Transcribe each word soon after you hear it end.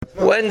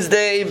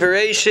Wednesday,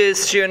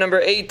 Bereshis, Shir number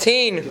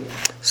 18.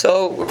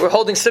 So we're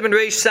holding Siman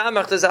Reish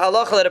Samach. There's a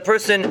halacha that a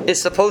person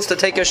is supposed to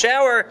take a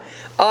shower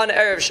on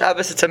Erev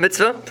Shabbos. It's a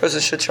mitzvah. A person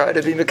should try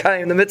to be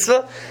Mekayim the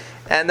mitzvah.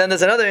 And then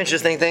there's another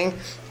interesting thing,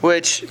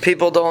 which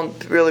people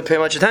don't really pay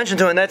much attention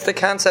to, and that's the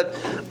concept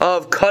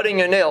of cutting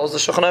your nails. The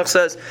Shulchan Aruch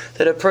says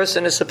that a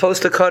person is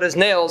supposed to cut his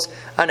nails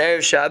on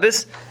Erev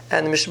Shabbos,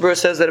 and the Mishnah Berurah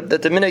says that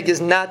the minhag is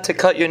not to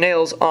cut your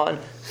nails on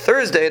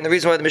Thursday. And the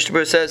reason why the Mishnah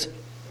Berurah says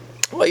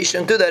why you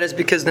shouldn't do that is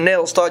because the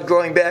nails start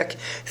growing back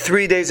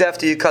 3 days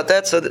after you cut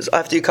that. So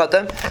after you cut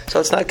them, so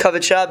it's not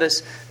covered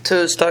Shabbos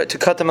to start to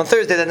cut them on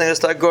Thursday. Then they're going to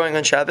start growing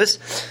on Shabbos.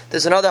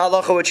 There's another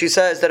halacha which he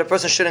says that a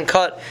person shouldn't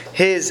cut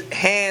his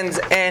hands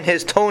and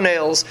his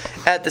toenails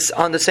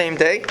on the same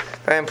day.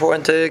 Very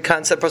important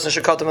concept. A person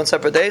should cut them on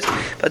separate days.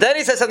 But then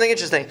he says something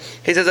interesting.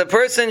 He says a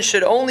person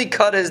should only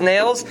cut his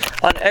nails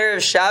on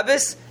Erev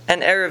Shabbos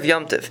and Erev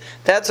Yom Tov.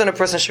 That's when a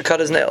person should cut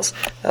his nails.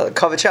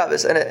 Covered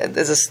Shabbos. And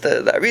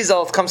the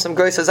result comes from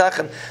Grace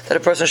Hazachan that a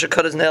person should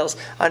cut his nails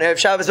on Erev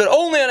Shabbos, but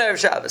only on Erev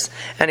Shabbos.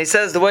 And he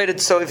says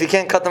so if you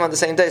can't cut them on the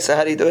same day, so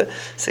how do you do it?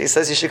 So he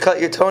says you should cut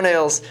your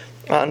toenails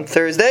on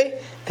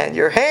Thursday and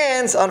your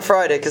hands on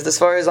Friday, because as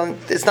far as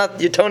it's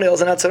not, your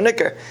toenails are not so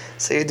nicker.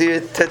 So you do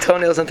your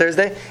toenails on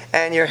Thursday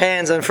and your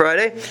hands on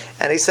Friday.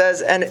 And he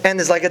says, and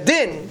there's like a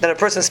din that a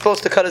person is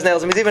supposed to cut his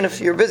nails. I mean, even if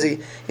you're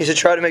busy, you should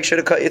try to make sure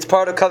to cut. It's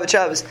part of Kavod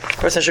Shabbos. A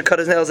person should cut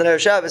his nails on Erev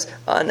Shabbos.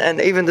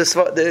 And even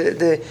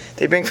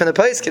they bring from the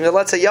Paiskim,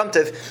 let's say Yom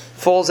Tov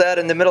falls out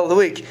in the middle of the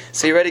week.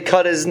 So he already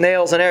cut his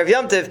nails on Erev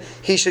Yom Tov.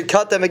 He should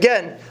cut them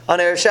again on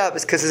Erev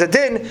Shabbos, because there's a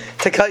din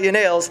to cut your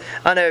nails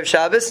on Erev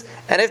Shabbos.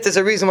 And if there's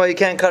a reason why you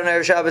can't cut on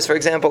Erev Shabbos, for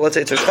example, let's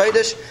say it's Rosh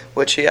Chodesh,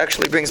 which he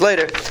actually brings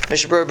later.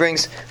 Mishnah Berurah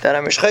brings that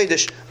on Rosh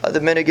Chodesh, the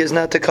minhag is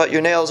not to cut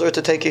your nails or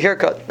to take a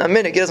haircut. Now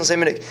minhag, he doesn't say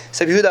minhag.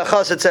 So Yehuda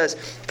Achas, it says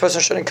the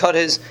person shouldn't cut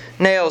his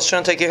nails,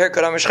 shouldn't take a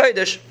haircut on Rosh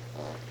Chodesh,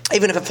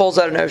 even if it falls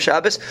out on Erev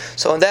Shabbos.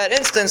 So in that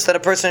instance, that a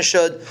person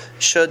should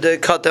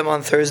cut them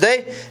on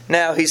Thursday.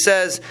 Now he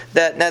says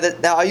that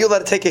now are you allowed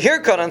to take a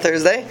haircut on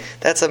Thursday?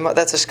 That's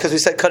because we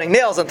said cutting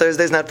nails on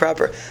Thursday is not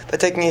proper. But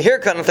taking a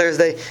haircut on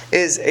Thursday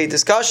is a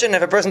discussion.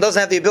 If a person doesn't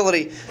have the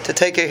ability to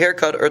take a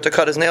haircut or to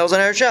cut his nails on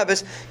Erev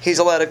Shabbos, he's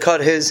allowed to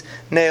cut his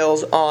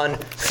nails on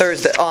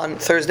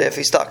Thursday if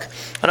he's stuck.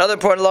 Another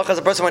important halacha is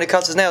a person when he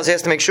cuts his nails, he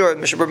has to make sure.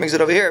 Mishnah Berurah brings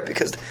it over here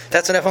because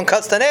that's when everyone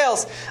cuts the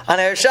nails on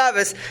Erev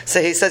Shabbos.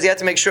 So he says you have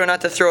to make sure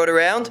not to throw it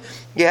around.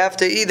 You have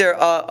to either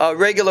a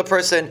regular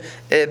person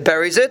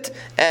buries it,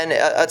 and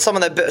someone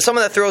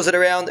that throws it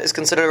around is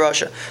considered a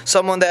rasha.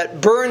 Someone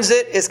that burns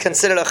it is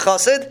considered a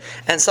chassid,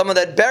 and someone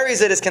that buries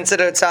it is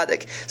considered a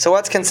tzaddik. So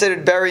what's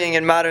considered burying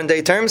in modern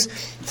day terms?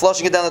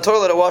 Flushing it down the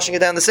toilet or washing it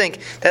down the sink.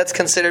 That's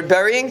considered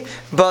burying,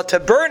 but to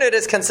burn it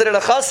is considered a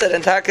chassid.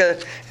 And Taka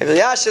the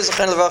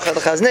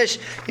Chaznish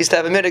used to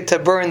have a minhag to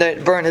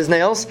burn his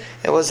nails.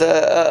 It was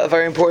a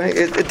very important.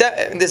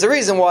 There's a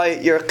reason why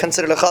you're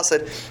considered a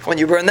chassid when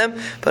you burn them,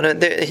 but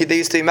they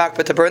used to be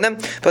makbid to burn them.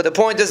 But the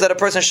point is that a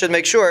person should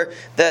make sure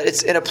that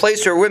it's in a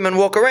place where women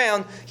walk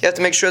around. You have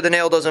to make sure the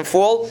nail doesn't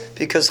fall,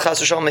 because chas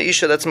v'shalom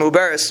isha that's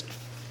mubaris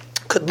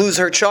could lose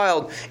her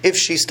child if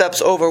she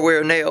steps over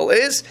where a nail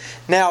is.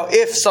 Now,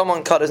 if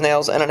someone cut his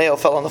nails and a nail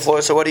fell on the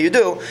floor, so what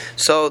do?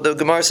 So the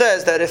Gemara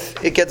says that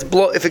if it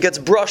gets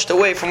brushed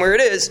away from where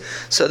it is,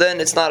 so then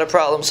it's not a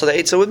problem. So the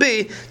eitzah would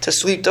be to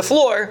sweep the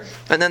floor,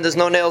 and then there's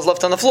no nails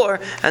left on the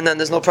floor, and then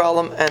there's no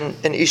problem, and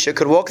an isha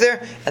could walk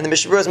there. And the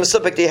Mishnah Berurah is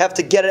mesupik, do you have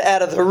to get it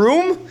out of the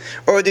room,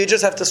 or do you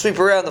just have to sweep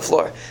around the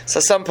floor? So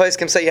some place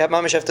can say you have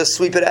to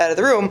sweep it out of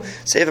the room.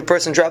 So if a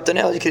person dropped a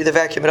nail, you could either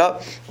vacuum it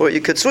up, or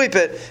you could sweep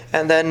it,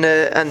 and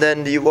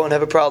then you won't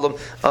have a problem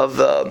of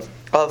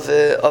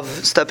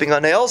stepping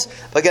on nails.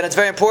 But again, it's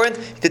very important.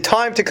 The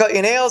time to cut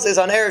your nails is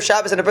on Erev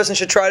Shabbos, and a person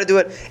should try to do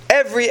it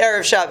every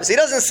Erev Shabbos. He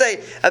doesn't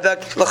say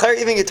about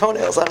even your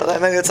toenails. I don't know,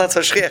 maybe it's not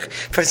so shchiach.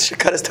 A person should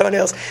cut his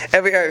toenails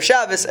every Erev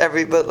Shabbos.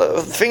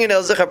 But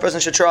fingernails, a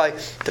person should try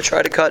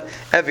to cut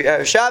every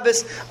Erev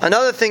Shabbos.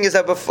 Another thing is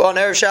that on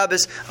Erev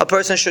Shabbos, a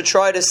person should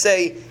try to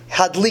say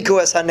Hadliku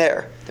es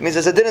haner. That means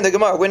there's a din in the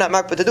Gemara. We're not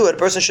makbid to do it. A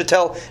person should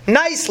tell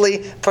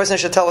nicely. A person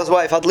should tell his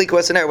wife Hadliku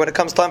es haner when it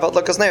comes time for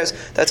Hadliku es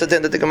haner. That's a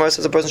din that the Gemara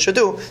says a person should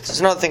do. So it's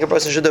another thing a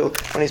person should do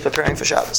when he's preparing for Shabbos.